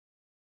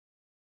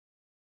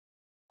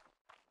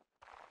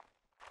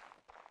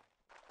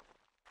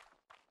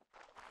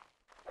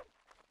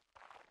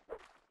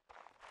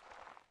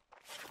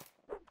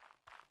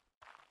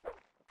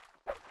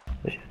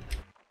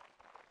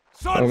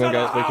Come on,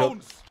 guys, wake up.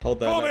 Hold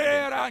there. Come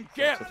here and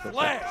get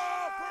flesh!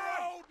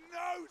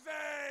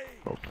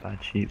 Oh, bad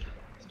sheep.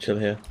 Chill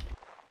here.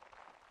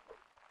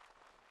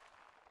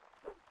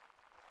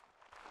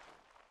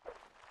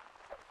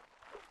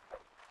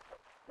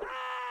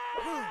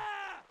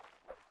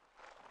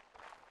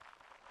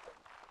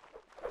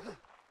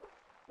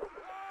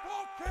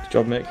 Good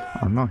job, Mick.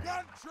 Oh, nice.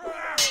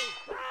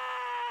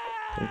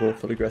 Don't go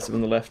full aggressive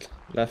on the left.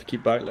 Left,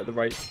 keep back, let the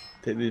right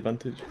take the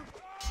advantage.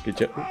 Good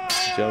job.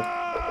 Good job.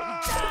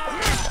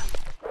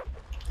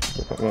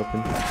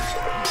 Open.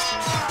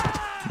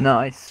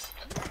 Nice.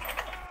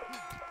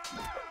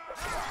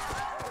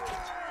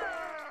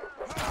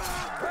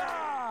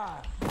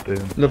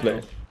 Boom.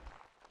 Lovely.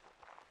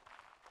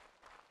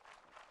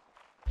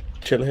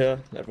 Chill here,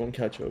 let everyone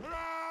catch up.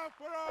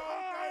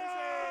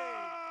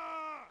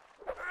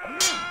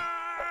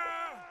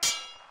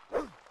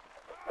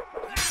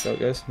 Go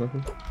guys,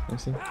 nothing.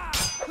 Nice thing.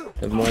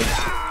 Never mind.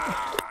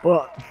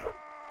 What?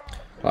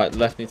 Alright, the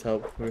left needs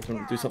help. We're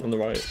gonna do something on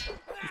the right.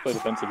 Just play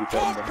defensive, you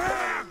can.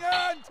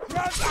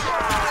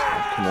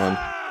 Come on.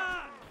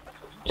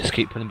 Just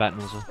keep pulling back,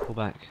 Nozzle. Pull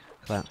back.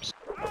 Collapse.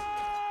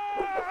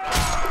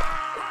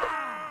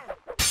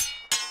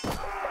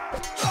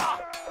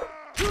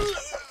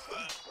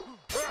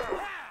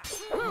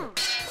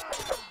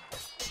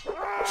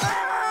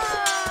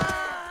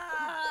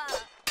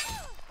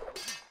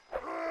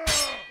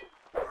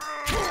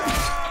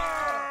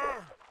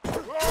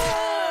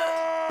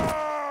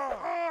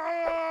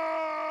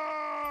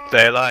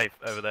 Stay alive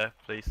over there,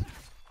 please.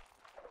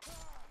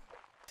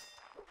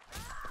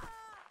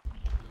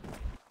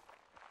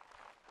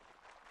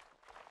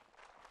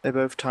 They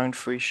both timed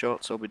 3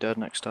 shots, I'll be dead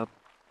next stab.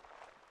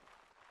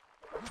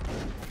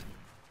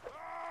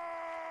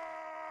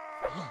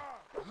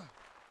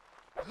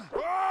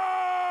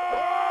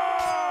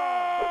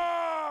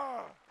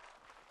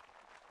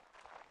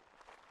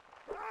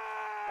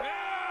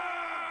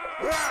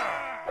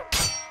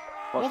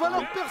 On va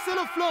leur percer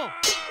le flanc!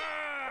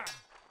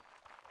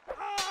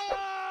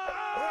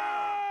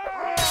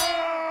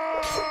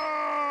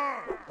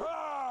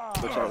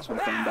 Watch out,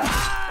 someone coming back.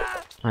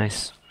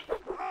 Nice.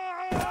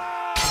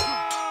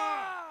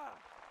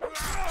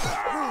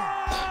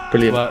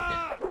 Brilliant. Work.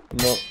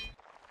 What?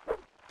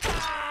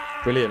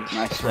 Brilliant.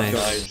 Nice.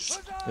 Nice.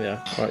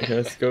 Yeah, alright, here,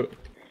 let's go.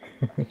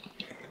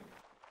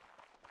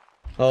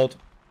 Hold.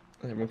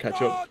 Everyone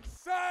catch up.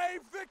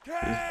 Save the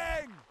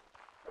king!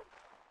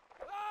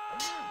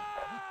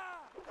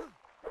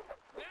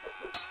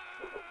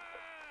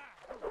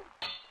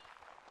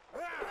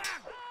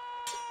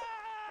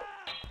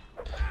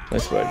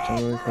 Nice work, John.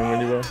 You're playing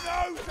really well.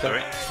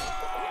 Sorry.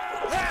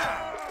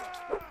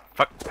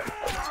 Fuck.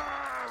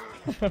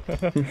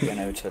 Going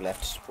over to the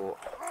left support.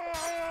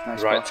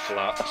 Nice Right, bluff.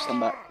 collapse. Stand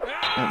back.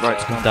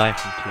 Right's gone. Die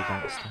from 2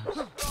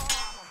 gangsters.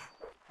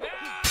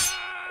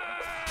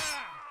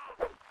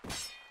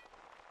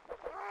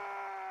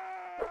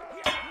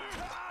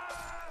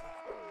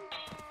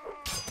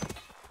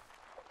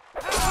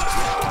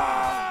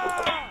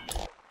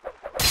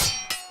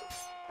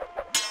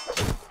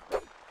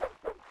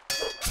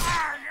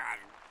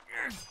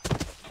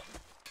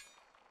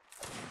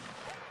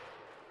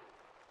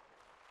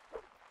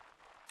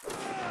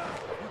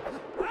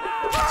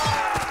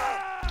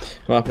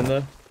 What happened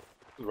there?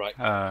 Right.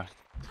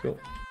 Let's go.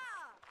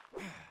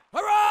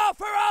 Hurrah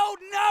for old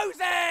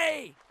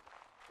Nosy!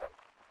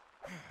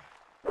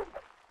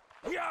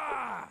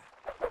 Yeah!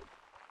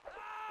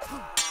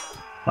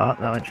 Ah,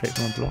 that went straight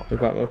from a block. Go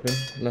back open.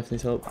 Left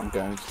needs help. I'm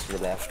going to the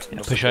left.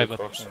 Yeah, push over.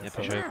 Yeah,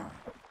 push over.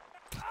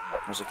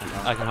 There's a key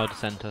I can hold the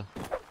centre.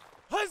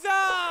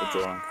 Huzzah!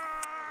 drawing.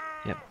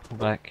 Yep, pull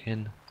back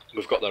in.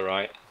 We've got the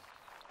right.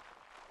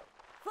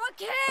 For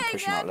king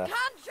pushing out and left.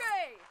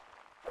 country!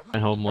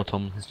 And hold more,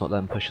 Tom. It's not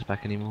letting push us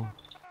back anymore.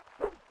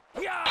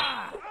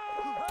 Yeah!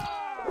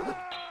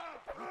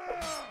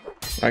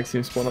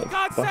 Axiom spawn up.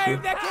 God Back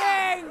save here. the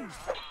king!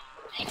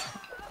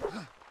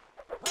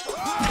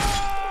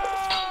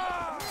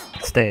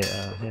 Stay,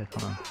 here,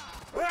 come on.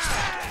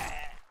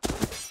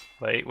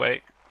 Wait.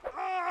 Rule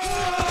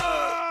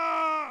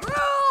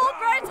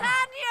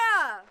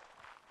Britannia!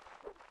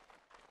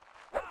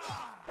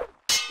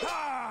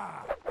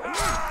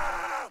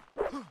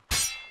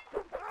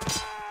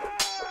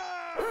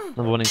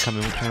 Number 1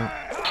 incoming, watch out.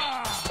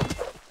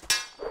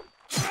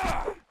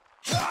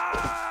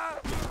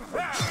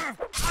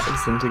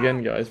 Excellent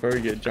again, guys.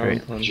 Very good. Jamming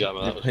Great. plan.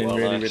 Jamming You're that as playing well,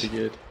 really, nice. really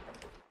good.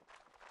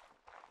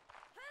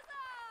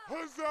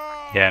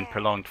 Yeah, in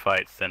prolonged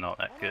fights they're not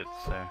that good,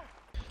 so.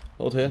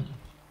 Hold here.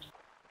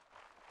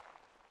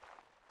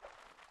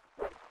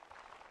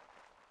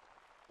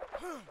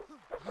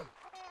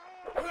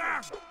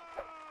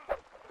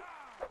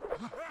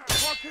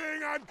 For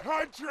king and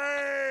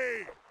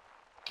country!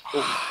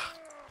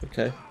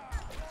 Okay.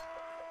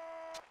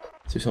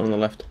 Do something on the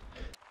left.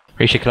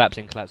 Harishi, collapse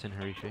in,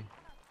 Harishi.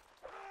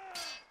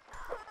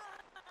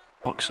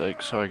 Fuck's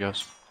sake, sorry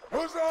guys.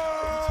 Huzzah!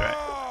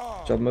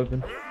 right. Job him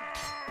open.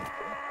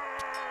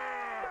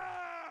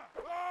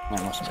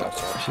 No, must have got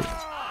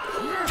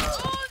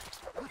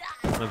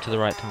Move to the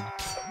right, Tom.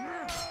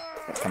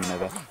 It's coming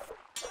over.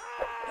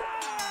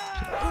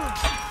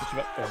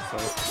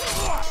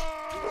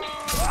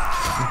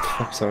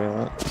 I'm sorry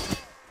about that.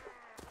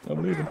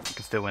 I'm moving. You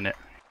can still win it.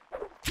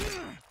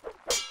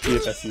 Be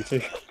your best, you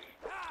two.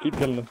 Keep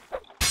killing them.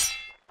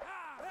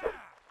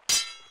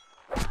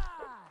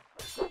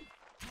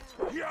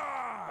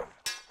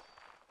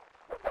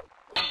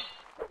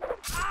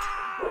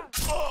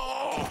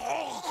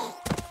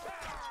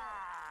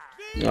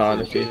 Ah,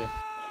 lucky.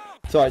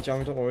 It's alright,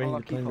 John, don't worry,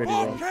 you're playing really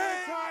well.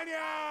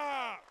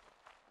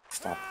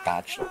 It's not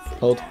bad shot.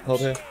 Hold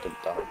here.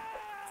 Don't die.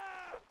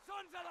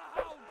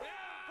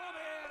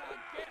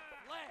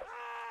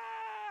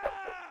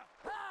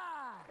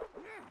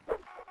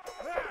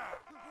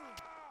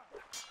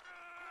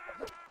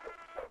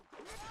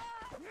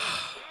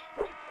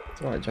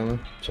 It's alright, John.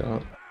 Chill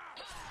out.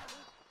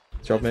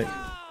 Good job, mate.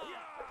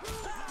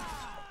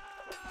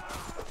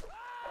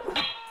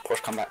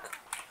 Push, come back.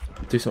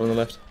 Do something on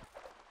the left.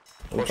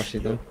 Oh, Push.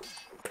 actually done.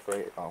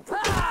 Great. Oh.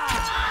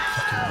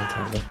 Fucking long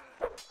time though.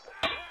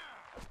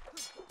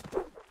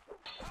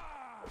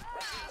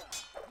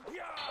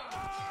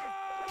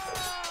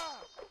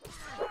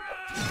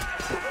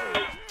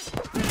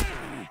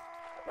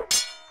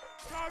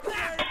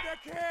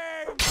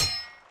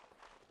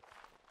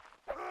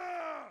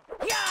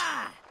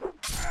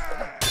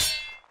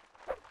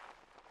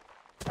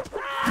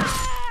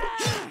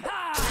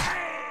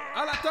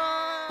 À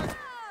l'attaque!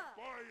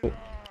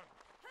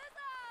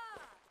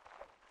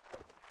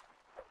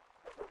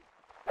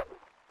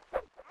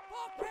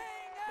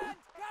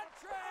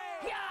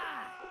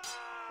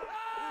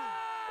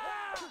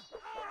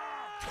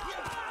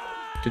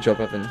 Good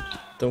job, Evan.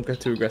 Don't get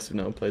too aggressive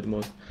now and play the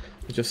mode.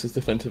 You're just as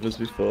defensive as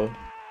before.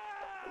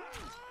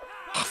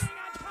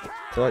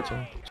 It's alright,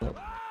 John. Good job.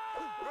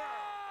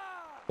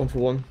 1 for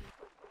 1.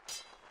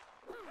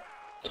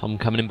 Tom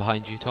coming in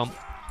behind you, Tom.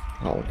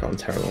 Oh god, I'm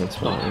terrible on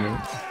smart,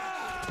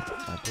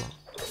 Bad block.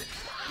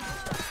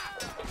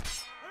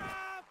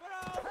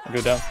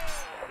 Go down.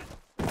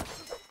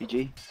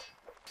 GG.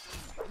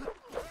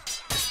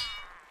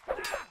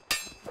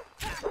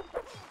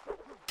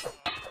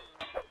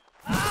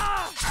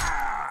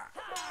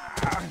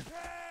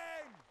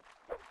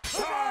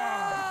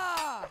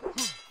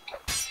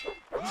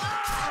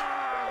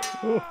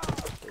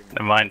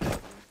 Never mind.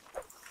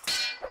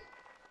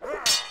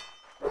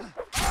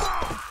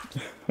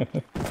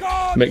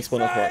 Makes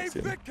one off right,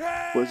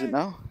 yeah. What is it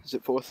now? Is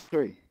it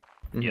 4-3?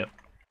 Yep.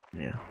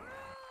 Yeah.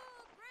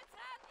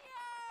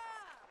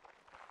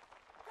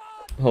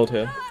 Hold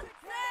here.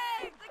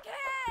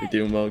 You're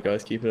doing well,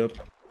 guys. Keep it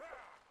up.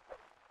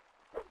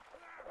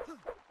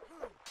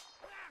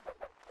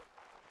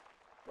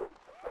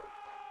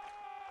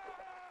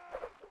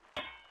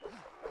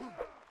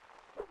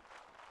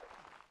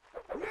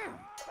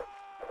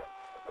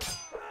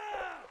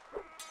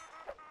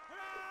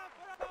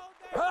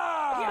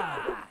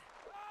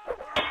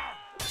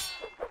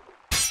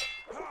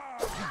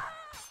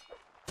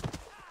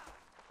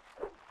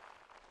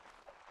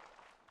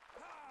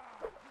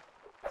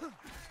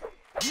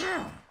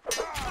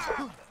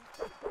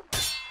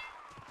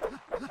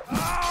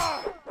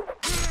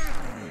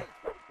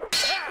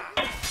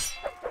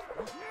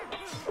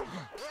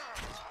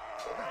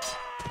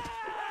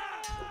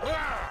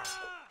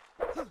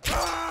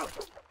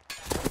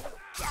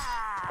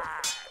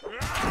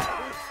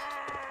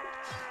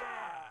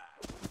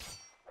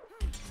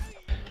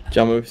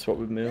 Jamo, swap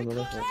with me on the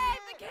left.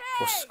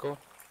 What's the score?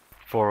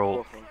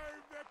 4-all.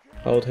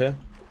 Hold here.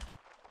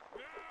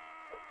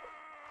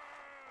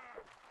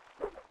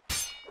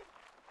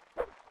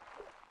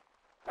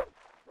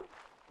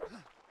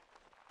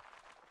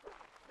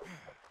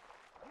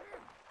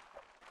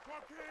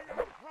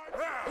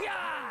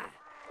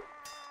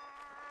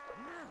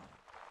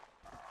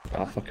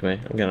 Oh, fuck me.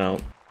 I'm getting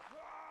out.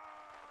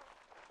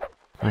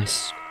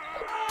 Nice.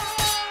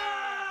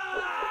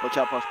 Watch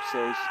out, past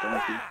series.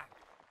 Don't you?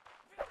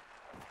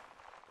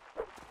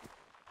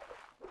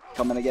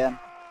 Coming again.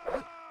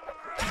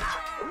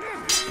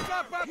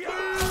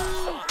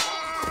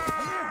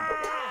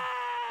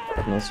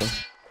 Nice one.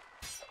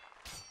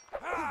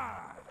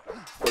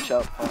 Watch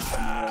out, past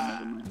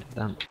never mind.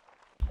 Damn.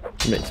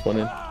 Mix one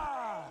in.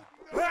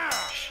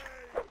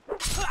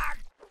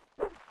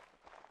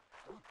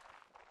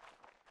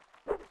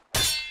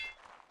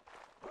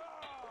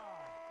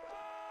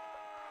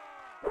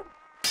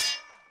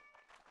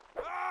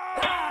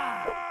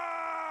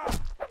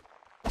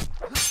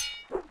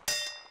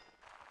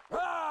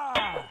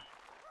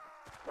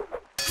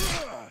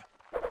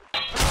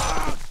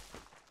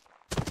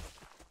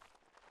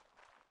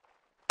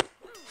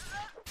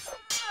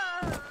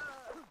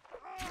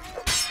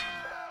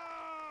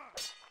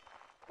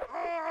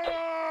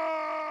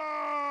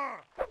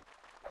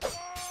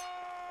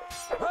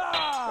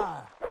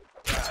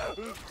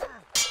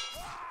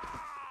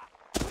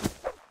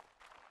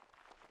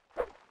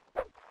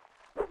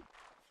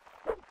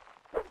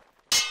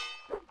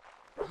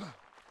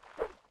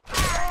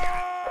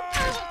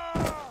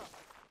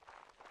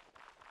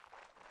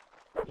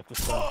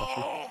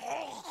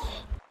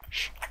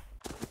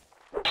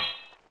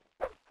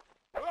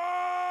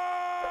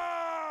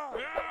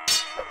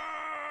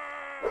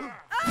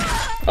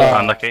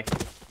 Unlucky.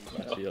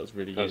 Actually, that was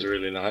really good. That was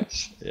really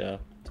nice. Yeah,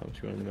 time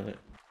to run in a minute.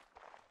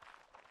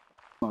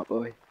 Smart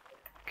boy.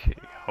 Okay,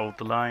 hold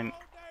the line.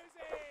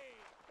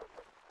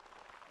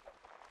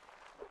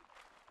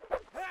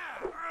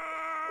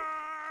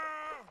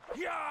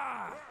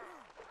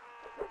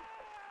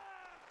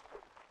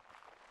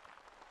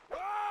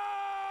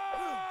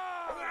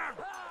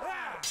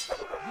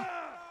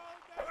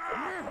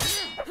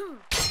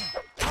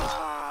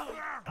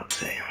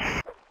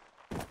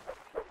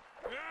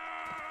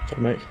 Job,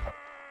 mate.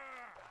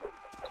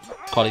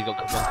 Carly got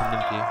one coming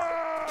in for you.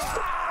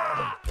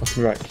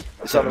 Fucking wreck.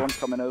 This other one's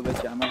coming over,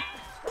 Jammer.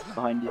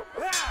 Behind you.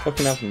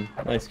 Fucking happen.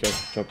 Nice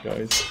job,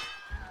 guys.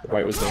 The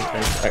right was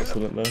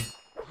excellent there.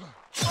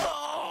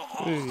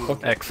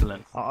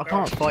 Excellent. I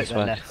can't fight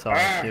that left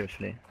side,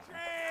 seriously.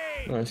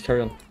 Nice,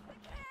 carry on.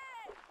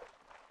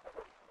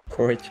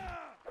 Forage.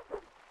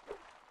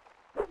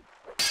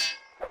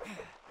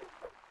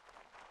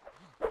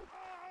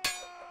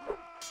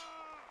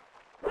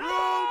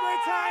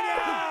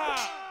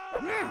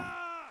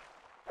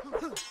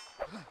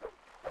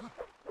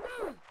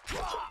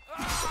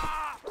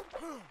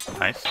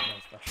 Nice.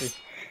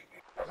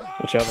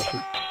 Watch out,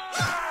 Ashley.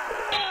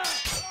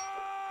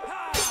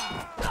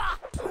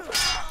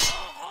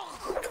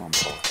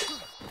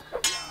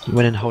 You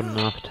went in holding an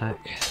up attack.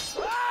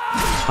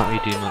 Can't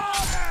really do much.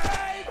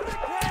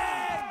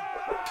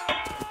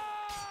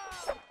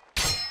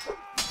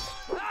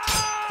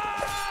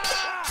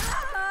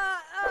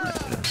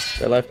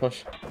 Get life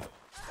push.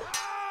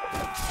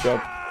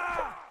 Job.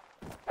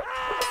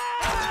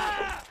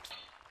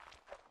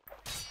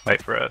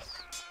 Wait for us.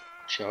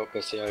 Shout,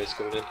 SCI is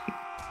coming in.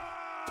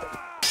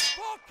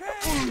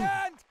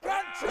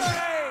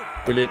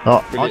 Brilliant. Oh,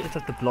 I Brilliant. just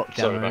have to block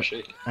Sorry, Jammer,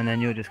 Bashi. and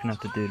then you're just gonna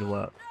have to do the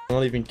work.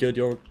 Not even good,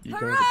 you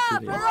guys are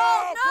brilliant.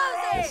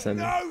 Yes, send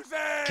me.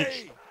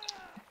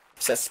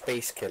 It's that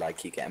space kill I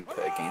keep getting put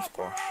against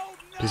Posh.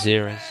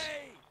 Zeros.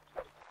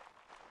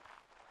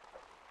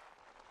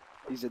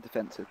 He's a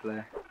defensive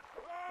player.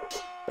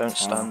 Don't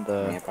stand me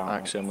there, about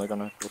Axiom, they're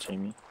gonna full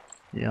team you.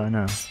 Yeah, I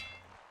know.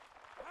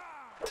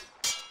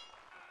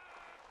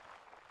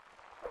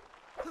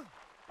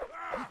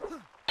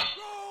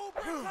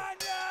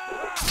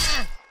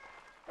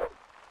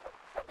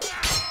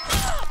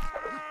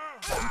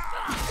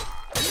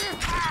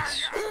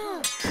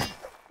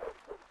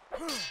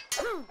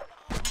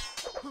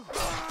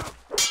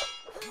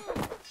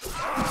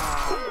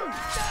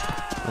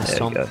 Nice, There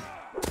Tom. we go.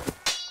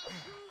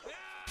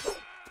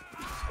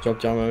 Job,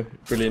 Jamo.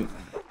 Brilliant.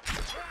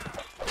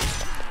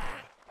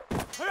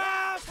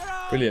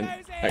 Brilliant.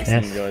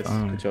 Excellent, Yes,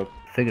 guys. Good job.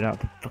 Figured out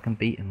to fucking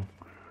beat him.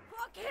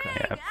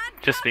 Yeah,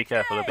 just be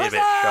careful. They'll be a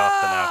bit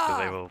sharper now because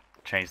they will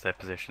change their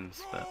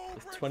positions. But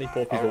There's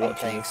 24 people I'm watching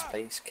playing this.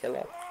 space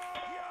killer.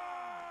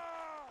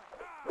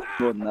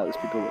 More than that, there's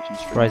people watching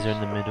stream. Riser in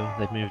the middle.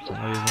 They've moved it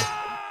over.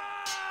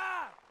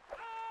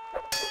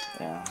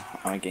 Yeah,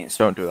 I'm against.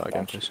 Don't do that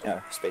again, please.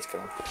 Yeah, space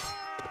killer.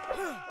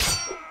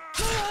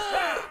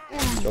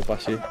 Job,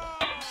 Bashi.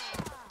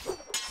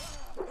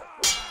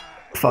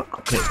 Fuck,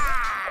 okay.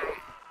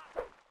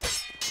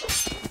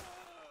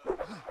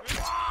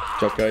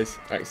 Job, guys.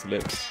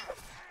 Excellent.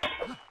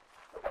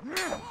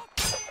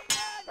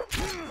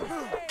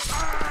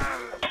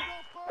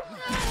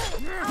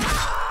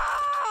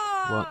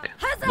 Work.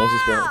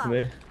 Moz as well for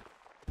me.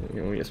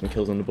 You want to get some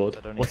kills on the board.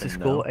 What's the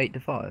score?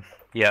 8-5?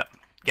 yeah,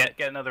 get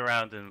another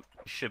round and you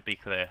should be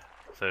clear.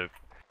 So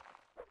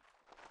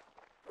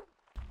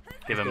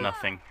give them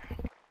nothing.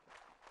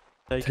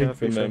 Take Take care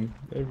from of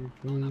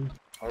them.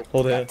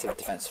 Hold it. active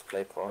defensive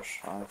play, Posh.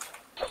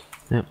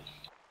 Yep.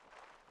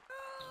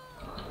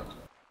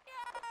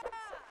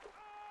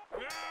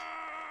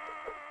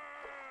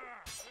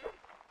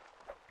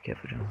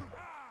 Careful, John.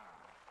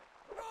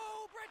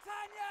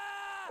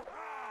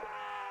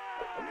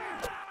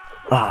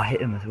 Ah, I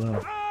hit him as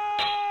well.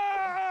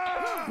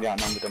 Yeah,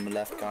 numbered on the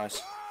left,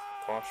 guys.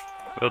 Posh.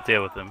 We'll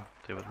deal with them.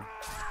 Deal with them.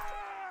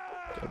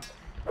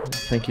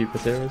 Thank you,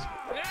 Pateras.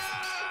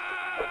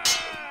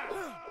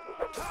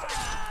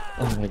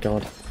 Oh my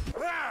god.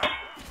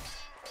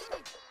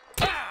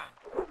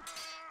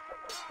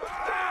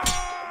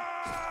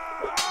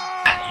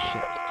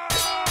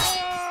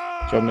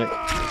 Job, Nick.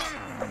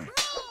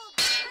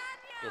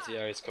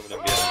 SCI is coming in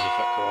behind you,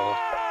 fuck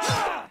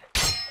koala.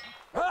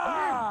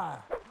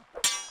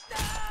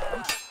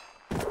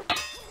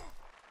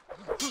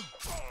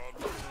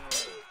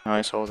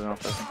 Nice holding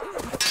off, I think.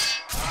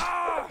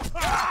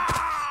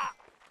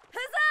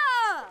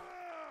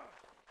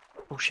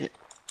 Oh shit.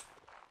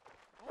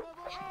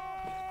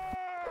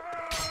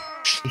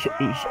 He should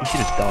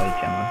have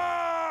died,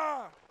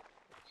 Gemma.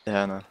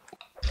 Yeah, no.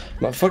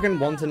 My fucking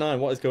 1 to 9,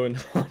 what is going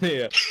on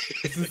here?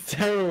 This is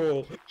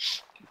terrible.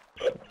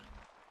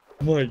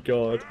 Oh my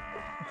god.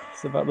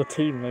 It's about the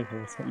team,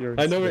 Maple. It's not your.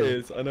 I know it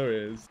is, I know it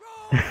is.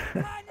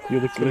 You're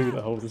the glue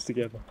that holds us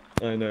together.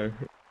 I know.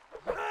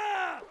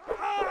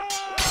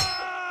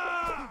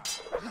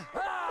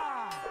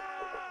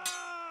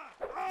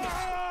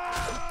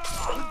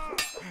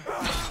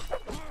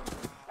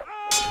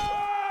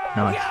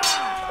 Nice.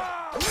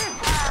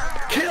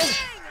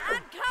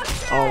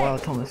 Oh wow,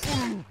 Thomas.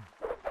 Well,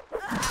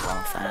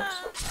 thanks.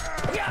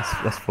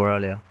 That's 4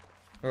 earlier.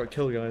 Alright,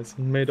 kill guys.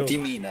 Made up. What do you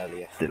mean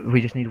earlier?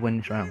 We just need to win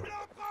this round.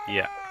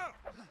 Yeah.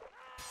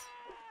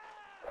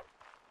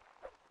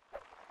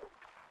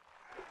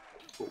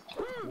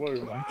 Whoa,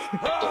 man.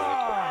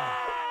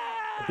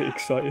 A bit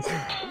excited.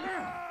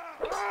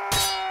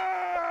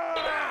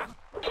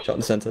 Shot in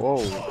the centre.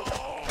 Whoa.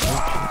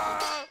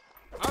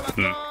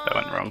 That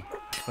went wrong.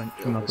 Went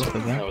through my block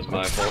That again. was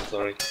my fault,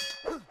 sorry.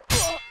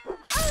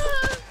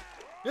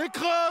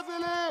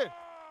 Écrasez-les!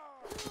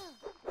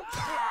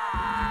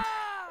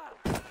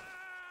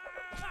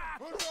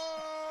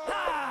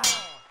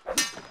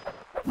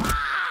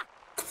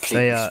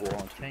 They Completely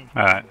swarmed. changed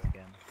Alright.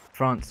 again.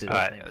 France did.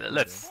 Alright,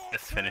 let's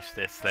finish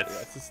this. Yeah,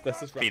 Let's let's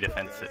just be wrap it up.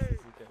 defensive.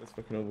 Get this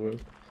fucking over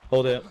with.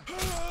 Hold it.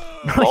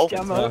 Oh,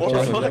 Jammer. what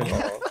the Jammer.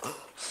 fuck?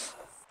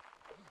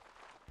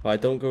 Right,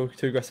 don't go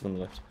too aggressive on the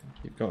left.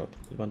 You've got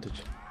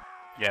advantage.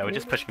 Yeah, we're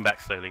just pushing back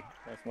slowly.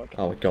 Nice, Mike.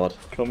 Oh my god.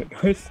 Calm it,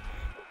 guys.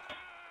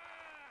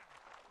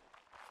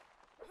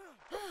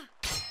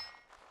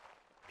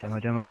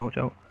 Jammer, watch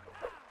out.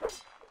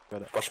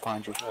 Watch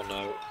behind you. Oh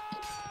no.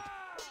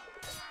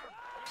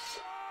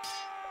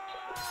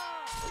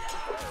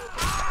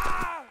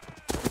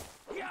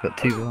 Got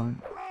 2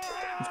 behind.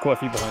 There's quite a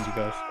few behind you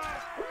guys.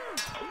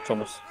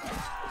 Thomas.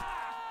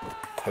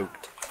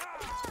 Poked.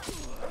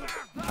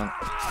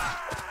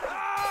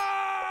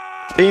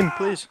 Beam,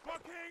 please.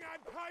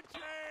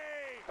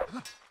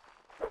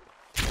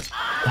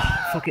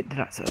 Fuck it,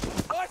 that's it.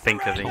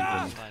 Think of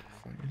England.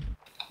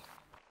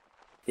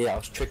 Yeah, I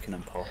was tricking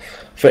them, Paul.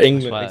 For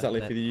England, why exactly,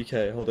 that- for the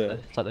UK. Hold it.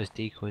 It's like those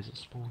decoys at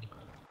spawn.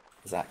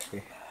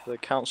 Exactly. The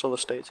council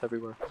estates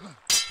everywhere.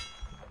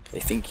 They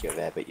think you're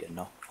there, but you're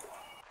not.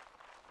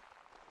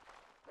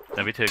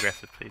 Don't be too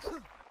aggressive, please.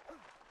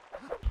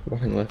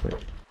 Walking left, mate.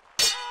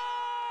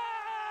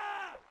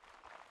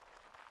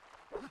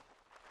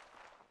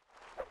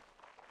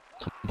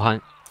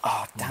 Behind.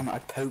 Oh, damn it, I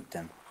poked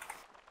them.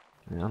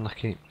 Yeah,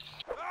 unlucky.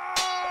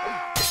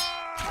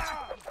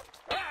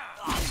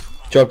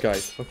 Job,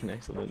 guys. Fucking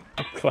excellent.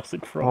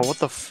 Classic Oh, France. what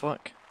the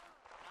fuck?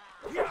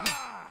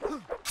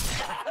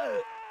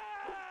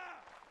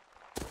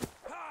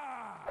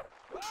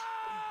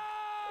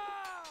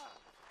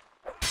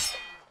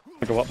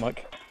 Go up,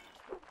 Mike.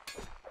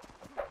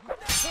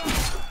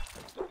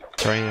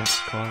 Sorry, yeah,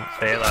 quiet.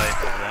 Stay alive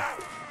over there.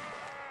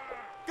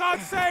 God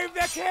save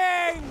the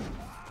king!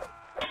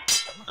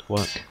 Good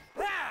work.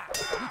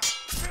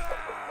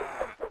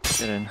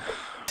 Get in.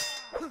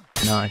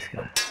 Nice,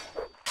 guys.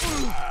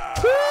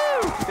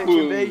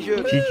 Bitch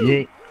invasion.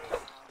 GG.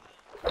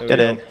 There we Get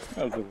go. in.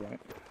 That was alright.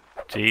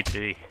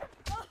 GG.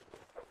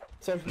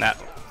 So, Nah,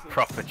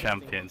 proper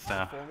champions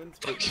now.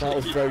 that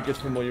was very good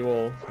from you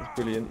all. It was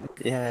brilliant.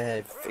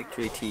 Yeah,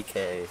 victory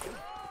TK.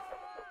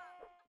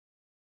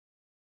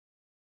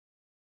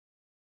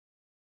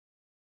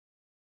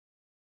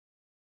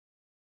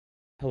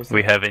 How was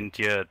We that? have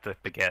endured the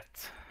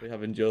baguette, We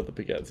have endured the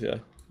baguettes, yeah.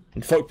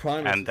 And fuck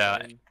Primus. and is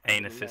saying-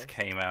 anuses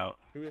came out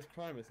Who is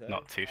Primus? Eh?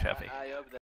 not too shabby.